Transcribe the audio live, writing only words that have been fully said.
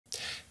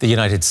The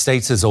United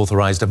States has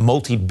authorized a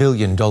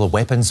multi-billion-dollar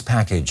weapons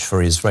package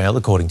for Israel,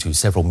 according to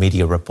several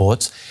media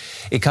reports.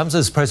 It comes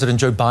as President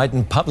Joe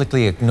Biden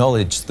publicly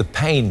acknowledged the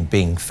pain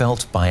being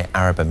felt by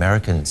Arab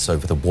Americans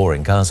over the war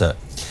in Gaza.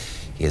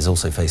 He has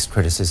also faced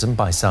criticism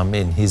by some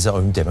in his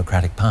own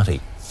Democratic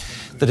Party.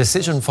 The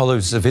decision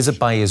follows a visit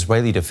by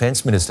Israeli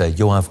Defense Minister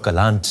Yoav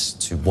Gallant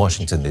to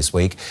Washington this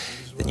week.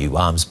 The new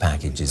arms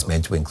package is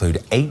meant to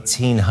include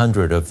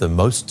 1,800 of the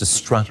most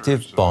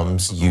destructive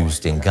bombs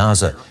used in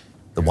Gaza.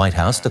 The White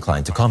House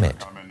declined to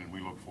comment.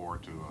 We look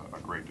forward to a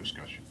great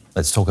discussion.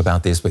 Let's talk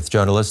about this with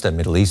journalist and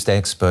Middle East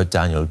expert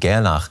Daniel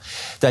Gerlach.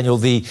 Daniel,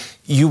 the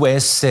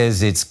US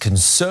says it's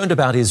concerned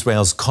about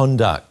Israel's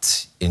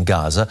conduct in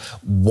Gaza.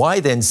 Why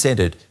then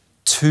send it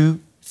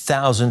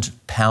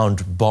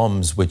 2,000-pound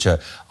bombs, which are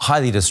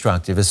highly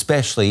destructive,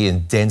 especially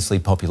in densely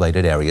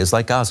populated areas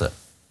like Gaza?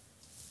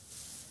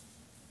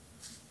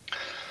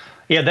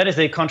 Yeah, that is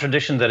a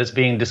contradiction that is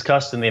being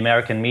discussed in the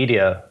American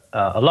media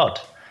a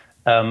lot.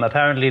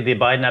 Apparently, the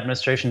Biden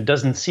administration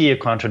doesn't see a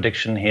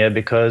contradiction here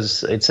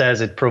because it says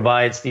it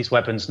provides these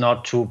weapons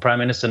not to Prime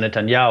Minister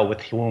Netanyahu,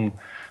 with whom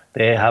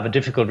they have a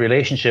difficult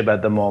relationship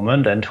at the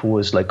moment and who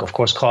is, of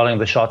course, calling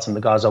the shots in the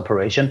Gaza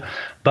operation,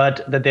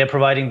 but that they're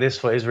providing this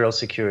for Israel's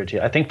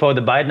security. I think for the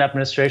Biden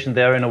administration,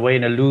 they're in a way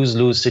in a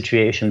lose-lose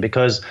situation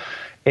because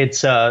it's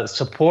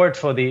support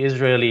for the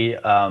Israeli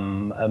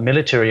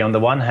military on the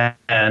one hand,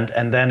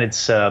 and then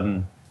it's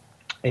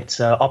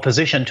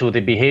opposition to the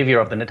behavior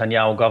of the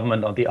Netanyahu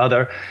government on the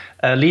other,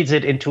 leads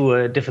it into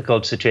a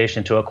difficult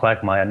situation, to a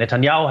quagmire.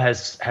 Netanyahu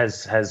has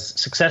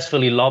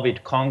successfully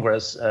lobbied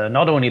Congress,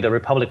 not only the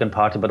Republican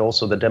Party, but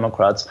also the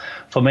Democrats,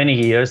 for many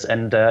years,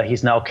 and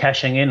he's now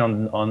cashing in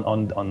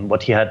on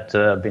what he had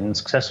been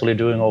successfully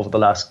doing over the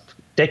last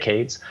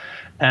decades.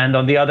 And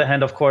on the other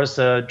hand, of course,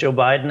 Joe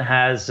Biden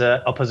has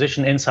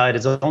opposition inside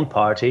his own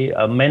party.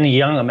 Many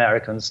young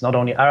Americans, not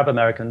only Arab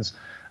Americans,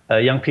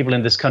 young people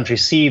in this country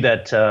see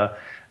that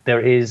there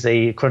is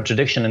a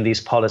contradiction in these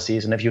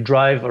policies. And if you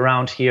drive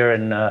around here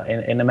in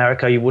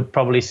America, you would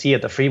probably see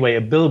at the freeway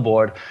a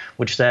billboard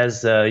which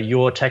says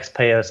your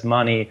taxpayers'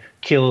 money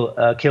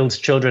kills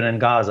children in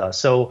Gaza.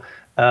 So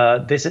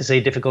this is a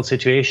difficult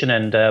situation,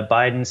 and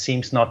Biden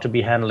seems not to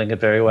be handling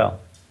it very well.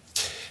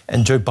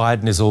 And Joe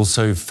Biden is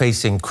also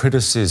facing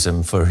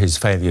criticism for his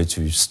failure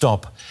to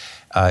stop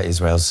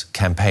Israel's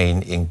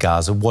campaign in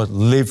Gaza. What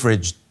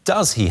leverage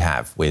does he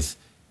have with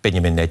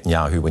Benjamin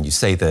Netanyahu when you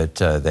say that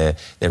their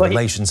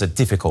relations are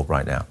difficult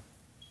right now?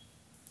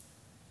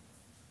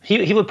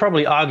 He would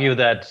probably argue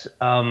that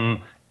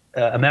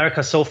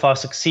America so far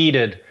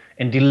succeeded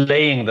in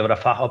delaying the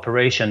Rafah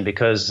operation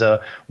because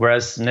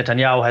whereas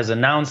Netanyahu has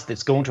announced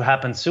it's going to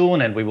happen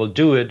soon and we will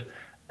do it,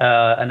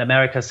 and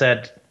America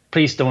said,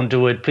 please don't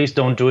do it. Please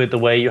don't do it the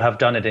way you have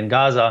done it in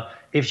Gaza.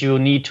 If you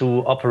need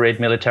to operate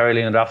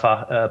militarily in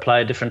Rafah, apply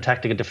a different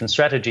tactic, a different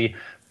strategy,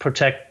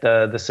 protect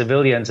the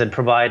civilians, and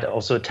provide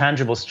also a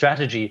tangible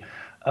strategy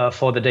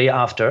for the day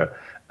after.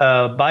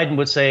 Biden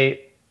would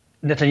say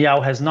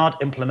Netanyahu has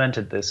not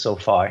implemented this so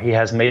far. He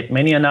has made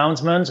many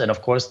announcements, and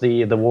of course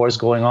the war is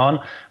going on,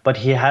 but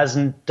he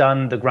hasn't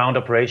done the ground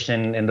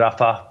operation in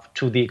Rafah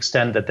to the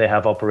extent that they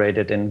have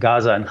operated in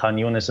Gaza and Khan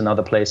Yunis and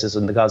other places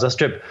in the Gaza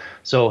Strip.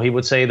 So he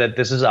would say that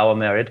this is our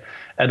merit.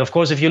 And of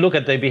course, if you look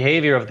at the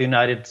behavior of the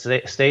United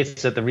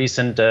States at the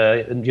recent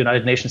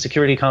United Nations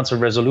Security Council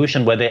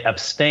resolution, where they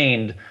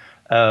abstained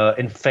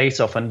in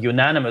face of a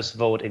unanimous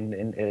vote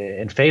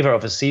in favor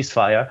of a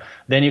ceasefire,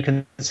 then you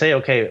can say,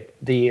 okay,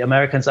 the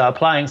Americans are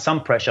applying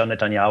some pressure on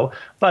Netanyahu,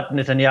 but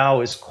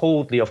Netanyahu is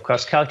coldly, of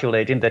course,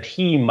 calculating that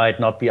he might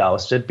not be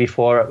ousted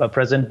before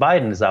President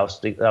Biden is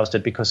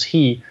ousted because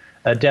he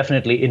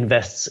definitely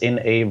invests in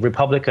a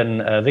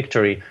Republican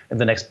victory in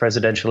the next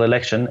presidential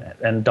election,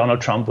 and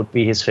Donald Trump would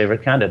be his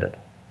favorite candidate.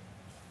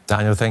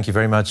 Daniel, thank you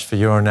very much for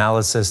your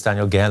analysis.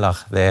 Daniel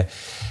Gerlach there,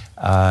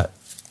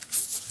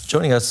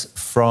 joining us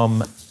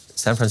from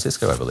San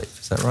Francisco, I believe.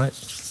 Is that right?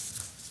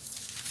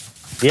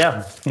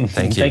 Yeah.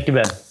 Thank you. Thank you,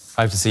 Ben.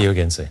 I hope to see you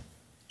again soon.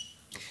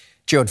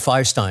 Gerald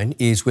Feierstein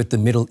is with the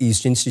Middle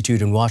East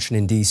Institute in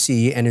Washington,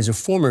 D.C., and is a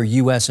former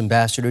U.S.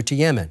 ambassador to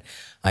Yemen.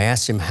 I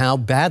asked him how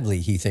badly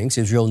he thinks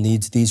Israel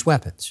needs these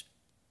weapons.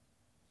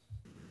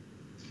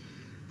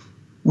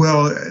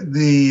 Well,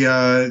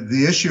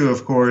 the issue,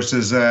 of course,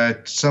 is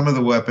that some of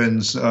the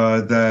weapons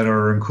that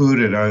are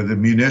included, the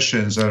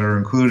munitions that are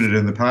included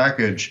in the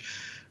package,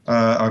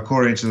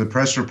 according to the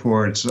press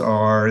reports,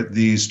 are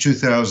these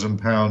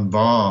 2,000-pound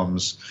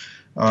bombs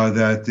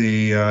that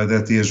the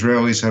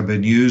Israelis have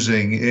been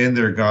using in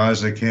their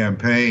Gaza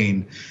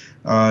campaign,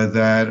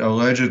 that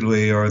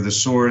allegedly are the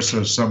source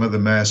of some of the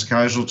mass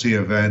casualty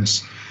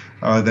events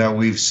that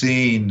we've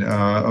seen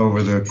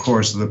over the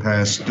course of the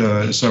past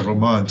several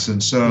months.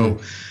 And so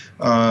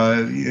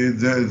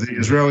the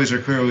Israelis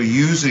are clearly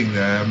using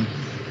them,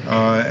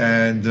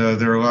 and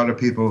there are a lot of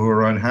people who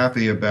are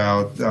unhappy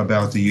about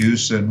the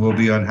use and will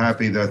be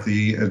unhappy that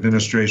the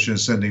administration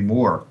is sending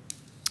more.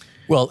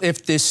 Well,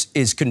 if this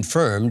is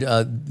confirmed,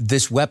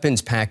 this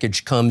weapons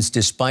package comes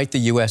despite the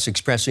U.S.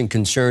 expressing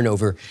concern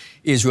over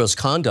Israel's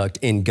conduct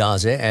in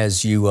Gaza,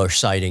 as you are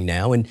citing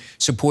now, and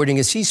supporting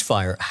a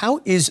ceasefire.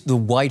 How is the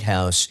White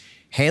House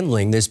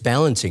handling this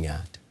balancing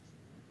act?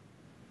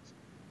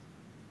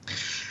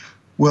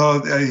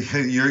 Well,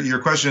 your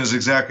question is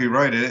exactly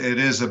right. It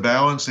is a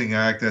balancing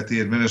act that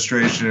the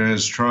administration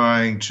is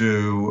trying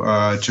to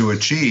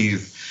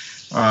achieve,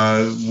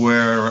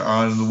 where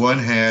on the one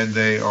hand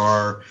they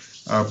are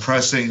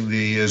pressing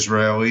the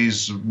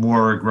Israelis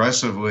more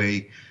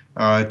aggressively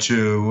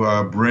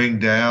to bring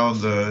down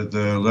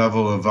the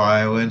level of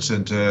violence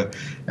and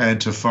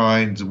to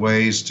find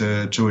ways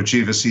to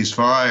achieve a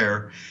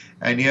ceasefire.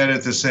 And yet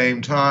at the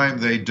same time,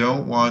 they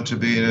don't want to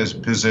be in a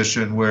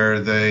position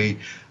where they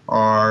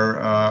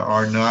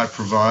are not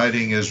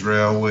providing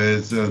Israel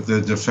with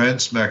the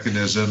defense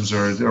mechanisms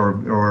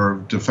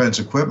or defense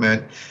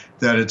equipment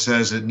that it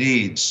says it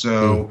needs.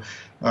 So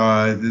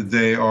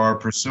they are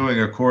pursuing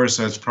a course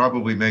that's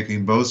probably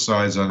making both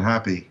sides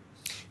unhappy.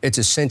 It's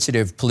a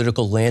sensitive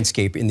political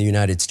landscape in the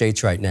United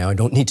States right now. I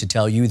don't need to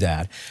tell you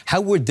that.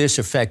 How would this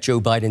affect Joe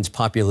Biden's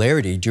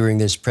popularity during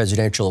this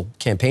presidential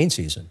campaign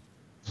season?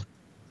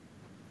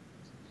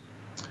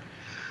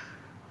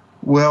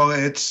 Well,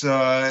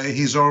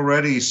 he's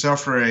already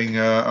suffering,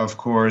 of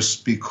course,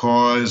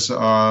 because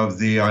of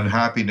the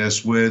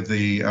unhappiness with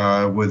the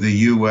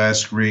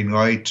U.S. green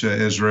light to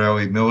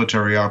Israeli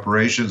military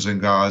operations in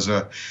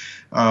Gaza,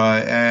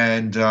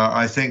 and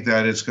I think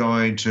that it's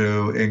going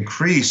to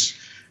increase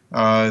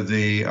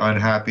the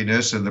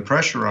unhappiness and the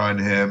pressure on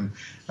him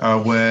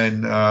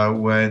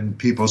when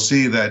people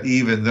see that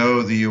even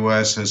though the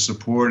U.S. has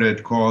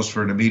supported calls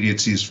for an immediate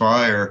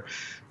ceasefire,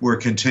 we're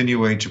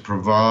continuing to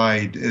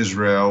provide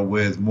Israel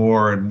with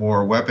more and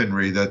more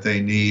weaponry that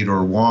they need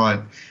or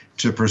want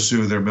to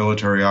pursue their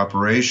military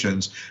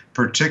operations,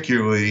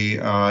 particularly in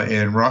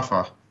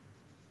Rafah.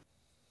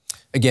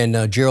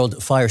 Again, Gerald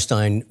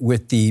Feierstein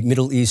with the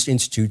Middle East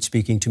Institute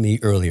speaking to me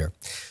earlier.